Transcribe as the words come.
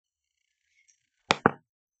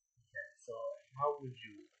how would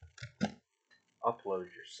you upload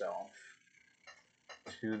yourself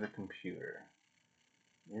to the computer?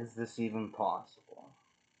 Is this even possible?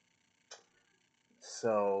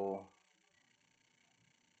 So,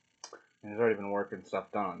 there's already been work and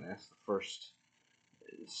stuff done on this. The first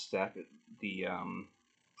step, the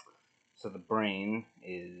so the brain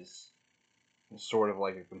is sort of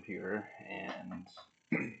like a computer, and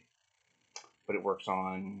but it works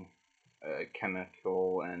on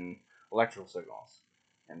chemical and electrical signals,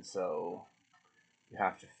 and so you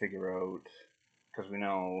have to figure out, because we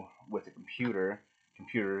know with a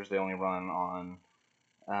computers they only run on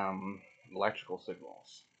electrical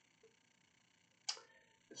signals.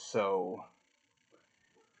 So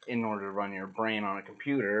in order to run your brain on a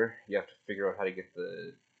computer, you have to figure out how to get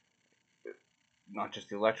the not just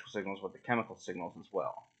the electrical signals but the chemical signals as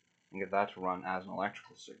well, and get that to run as an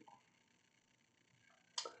electrical signal.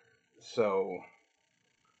 So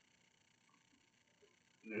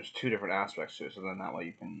there's two different aspects to it. So then that way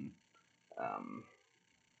you can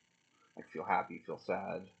like feel happy, feel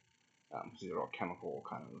sad. These are all chemical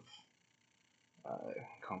kind of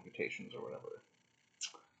computations or whatever.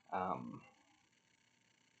 Um,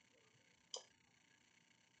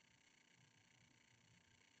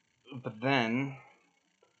 but then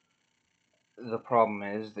the problem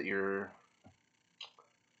is that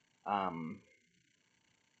um,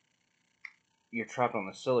 you're trapped on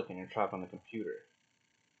the silicon. You're trapped on the computer,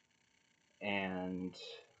 and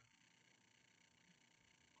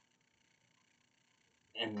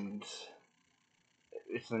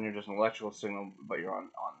it's then you're just an electrical signal, but you're on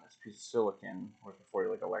this piece of silicon, whereas before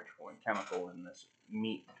you're like electrical and chemical in this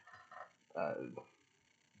uh,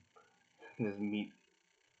 meat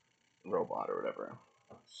robot or whatever.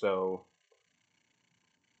 So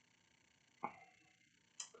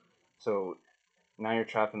now you're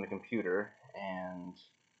trapped in the computer, and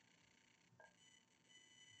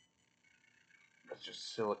it's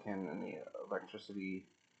just silicon and the electricity,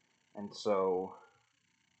 and so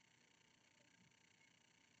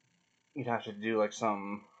you'd have to do like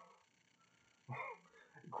some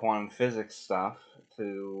quantum physics stuff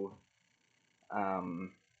to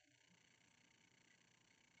um,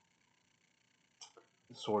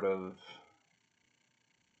 sort of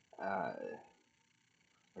uh,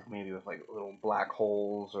 like maybe with like little black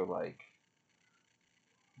holes or like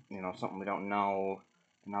something we don't know,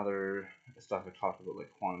 and other stuff we talked about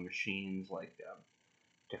like quantum machines, like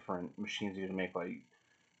different machines you can make, like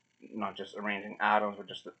not just arranging atoms but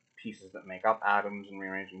just the pieces that make up atoms and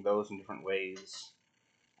rearranging those in different ways.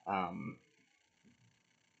 Um,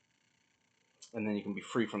 and then you can be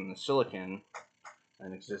free from the silicon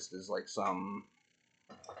and exist as like some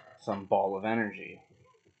ball of energy.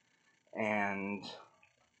 And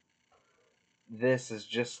this is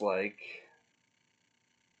just like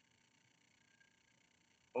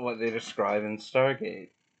what they describe in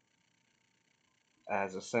Stargate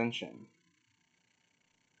as ascension.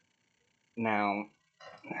 Now,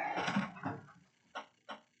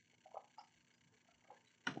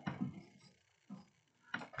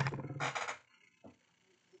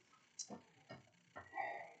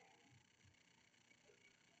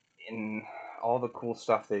 in all the cool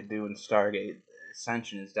stuff they do in Stargate,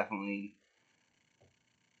 ascension is definitely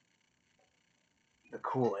the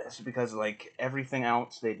coolest, because like everything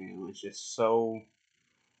else they do is just so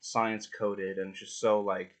science coded, and just so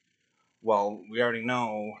like, well, we already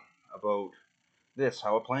know about this,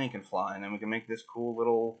 how a plane can fly, and then we can make this cool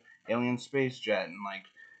little alien space jet,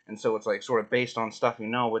 and so it's like sort of based on stuff you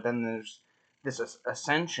know. But then there's this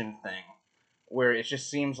ascension thing where it just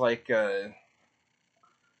seems like a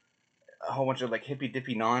whole bunch of like hippy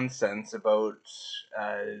dippy nonsense about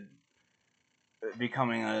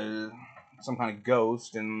becoming some kind of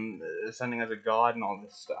ghost and ascending as a god and all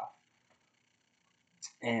this stuff.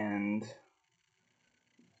 And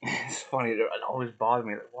it's funny, it always bothers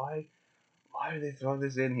me, like, why do they throw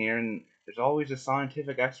this in here? And there's always a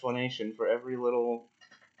scientific explanation for every little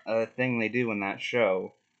thing they do in that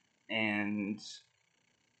show, and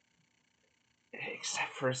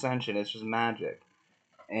except for Ascension, it's just magic.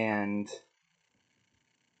 And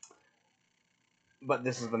but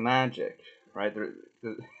this is the magic, right? The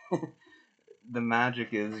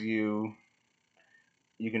magic is you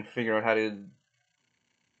can figure out how to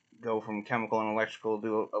go from chemical and electrical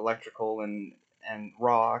to electrical and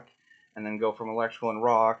rock, and then go from electrical and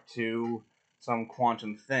rock to some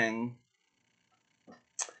quantum thing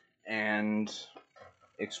and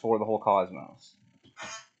explore the whole cosmos.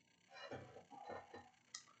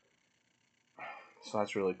 So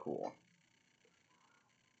that's really cool.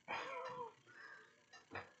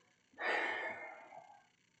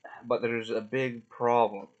 But there's a big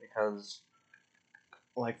problem, because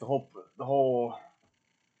like the whole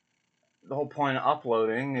point of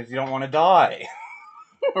uploading is you don't want to die,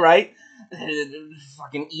 right?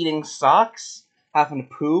 Fucking eating sucks. Having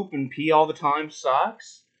to poop and pee all the time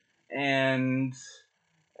sucks. And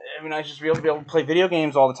I mean, I just be able to play video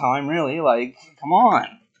games all the time. Really, like, come on,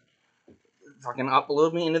 fucking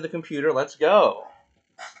upload me into the computer. Let's go.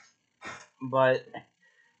 But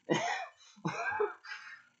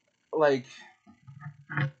like,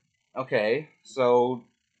 okay, so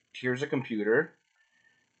here's a computer.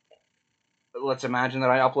 Let's imagine that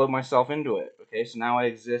I upload myself into it. Okay, so now I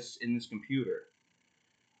exist in this computer.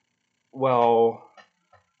 Well,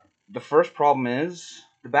 the first problem is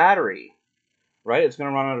the battery, right? It's going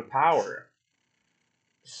to run out of power.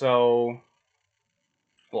 So,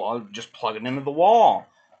 well, I'll just plug it into the wall.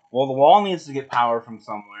 Well, the wall needs to get power from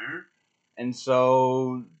somewhere. And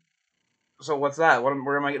so what's that?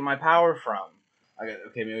 Where am I getting my power from?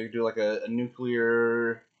 Okay, maybe I could do like a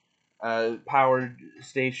nuclear powered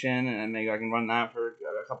station, and maybe I can run that for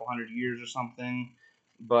a couple hundred years or something.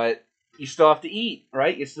 But you still have to eat,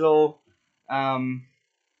 right? You still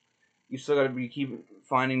got to keep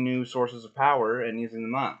finding new sources of power and using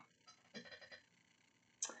them up.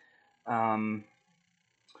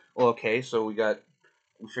 Well, okay, so we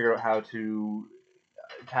figured out how to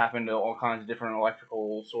tap into all kinds of different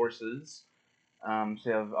electrical sources, so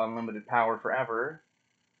you have unlimited power forever.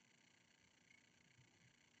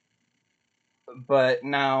 But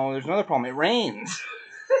now there's another problem. It rains,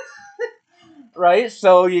 right?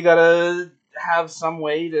 So you gotta have some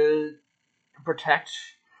way to protect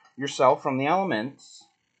yourself from the elements.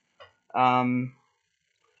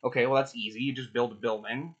 Okay, well that's easy. You just build a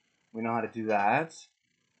building. We know how to do that.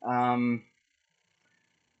 So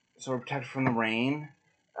we're protected from the rain.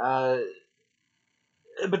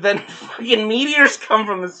 But then fucking meteors come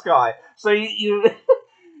from the sky. So you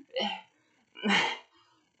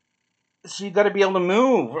so you got to be able to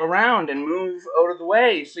move around and move out of the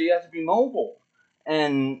way. So you have to be mobile,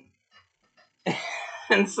 and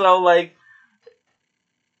and so like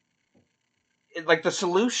the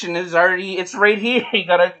solution is it's right here. You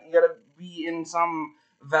gotta be in some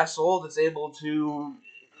vessel that's able to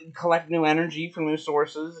collect new energy from new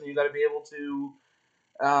sources, and you gotta be able to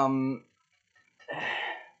um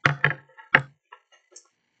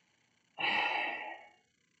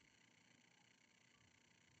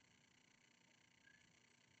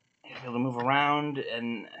be able to move around,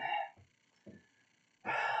 and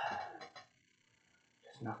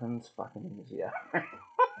just nothing's fucking easy.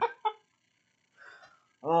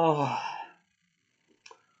 Oh.